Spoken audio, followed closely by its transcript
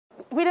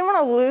We didn't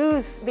want to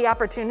lose the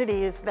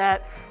opportunities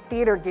that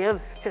theater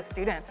gives to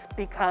students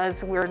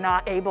because we're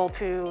not able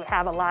to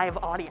have a live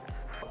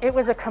audience. It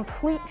was a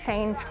complete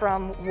change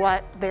from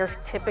what they're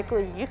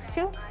typically used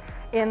to,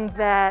 in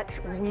that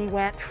we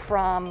went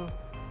from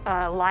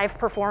live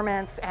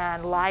performance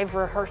and live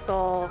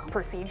rehearsal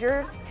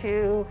procedures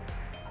to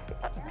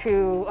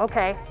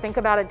okay, think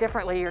about it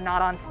differently. You're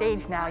not on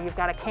stage now. You've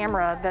got a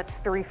camera that's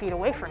 3 feet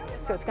away from you.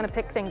 So it's going to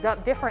pick things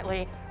up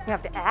differently. You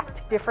have to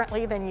act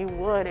differently than you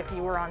would if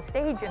you were on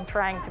stage and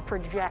trying to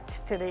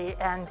project to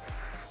and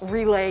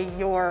relay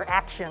your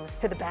actions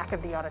to the back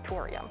of the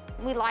auditorium.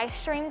 We live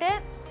streamed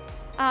it.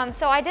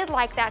 So I did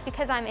like that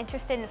because I'm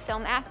interested in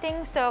film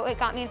acting. So it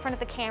got me in front of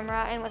the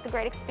camera and was a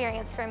great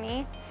experience for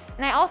me.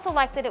 And I also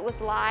liked that it was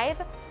live.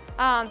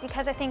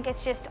 Because I think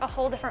it's just a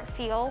whole different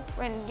feel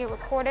when you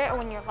record it or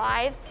when you're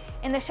live.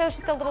 And the show's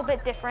just a little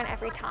bit different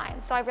every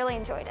time, so I really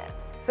enjoyed it.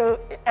 So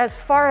as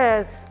far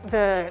as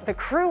the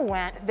crew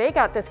went, they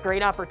got this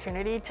great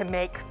opportunity to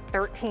make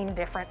 13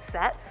 different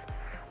sets,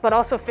 but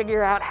also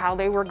figure out how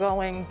they were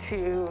going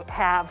to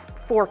have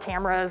 4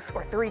 cameras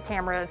or 3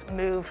 cameras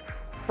move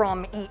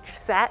from each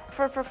set.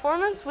 For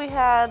performance, we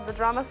had the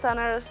drama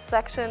centers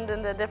sectioned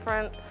into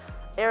different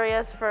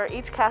areas for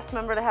each cast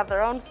member to have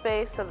their own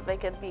space so that they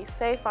could be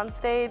safe on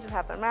stage and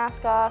have their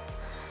mask off.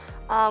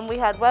 We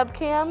had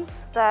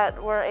webcams that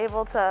were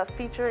able to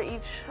feature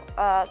each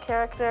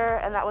character,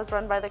 and that was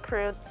run by the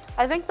crew.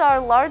 I think our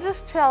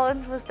largest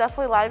challenge was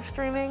definitely live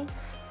streaming.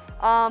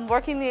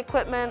 Working the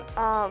equipment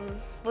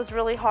was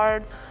really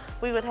hard.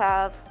 We would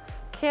have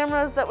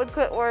cameras that would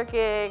quit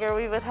working, or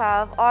we would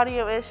have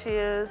audio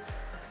issues.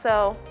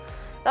 So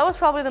that was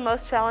probably the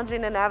most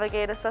challenging to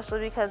navigate,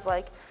 especially because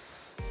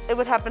it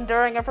would happen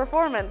during a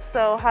performance,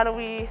 so how do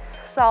we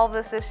solve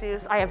this issue?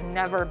 I have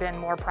never been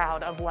more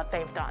proud of what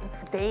they've done.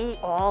 They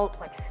all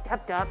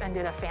stepped up and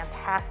did a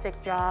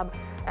fantastic job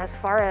as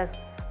far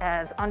as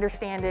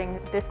understanding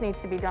this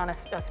needs to be done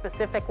a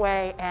specific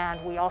way,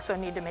 and we also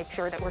need to make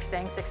sure that we're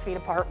staying 6 feet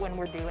apart when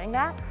we're doing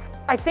that.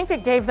 I think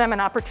it gave them an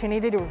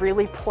opportunity to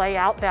really play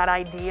out that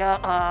idea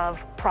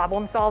of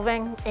problem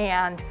solving,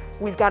 and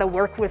we've got to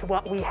work with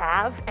what we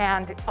have,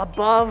 and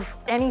above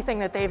anything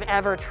that they've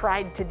ever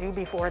tried to do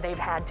before, they've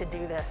had to do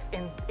this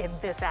in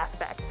this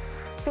aspect.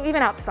 So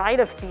even outside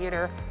of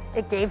theater,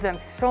 it gave them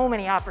so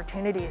many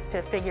opportunities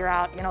to figure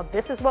out,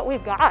 this is what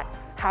we've got.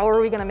 How are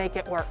we going to make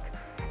it work?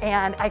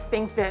 And I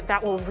think that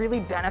that will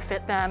really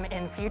benefit them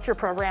in future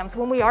programs.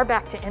 When we are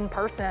back to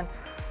in-person,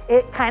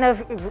 it kind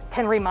of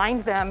can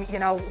remind them,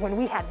 when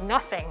we had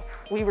nothing,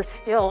 we were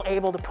still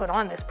able to put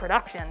on this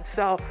production.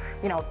 So,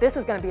 this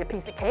is going to be a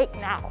piece of cake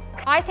now.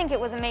 I think it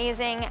was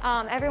amazing.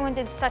 Everyone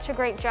did such a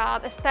great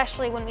job,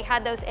 especially when we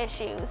had those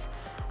issues.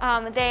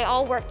 They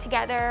all worked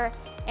together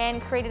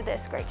and created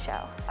this great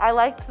show. I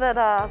liked that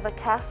the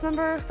cast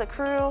members, the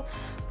crew,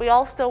 we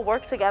all still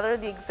worked together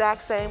the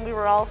exact same. We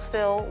were all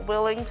still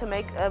willing to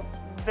make a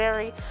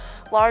very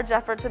large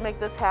effort to make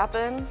this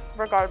happen,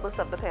 regardless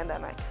of the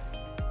pandemic.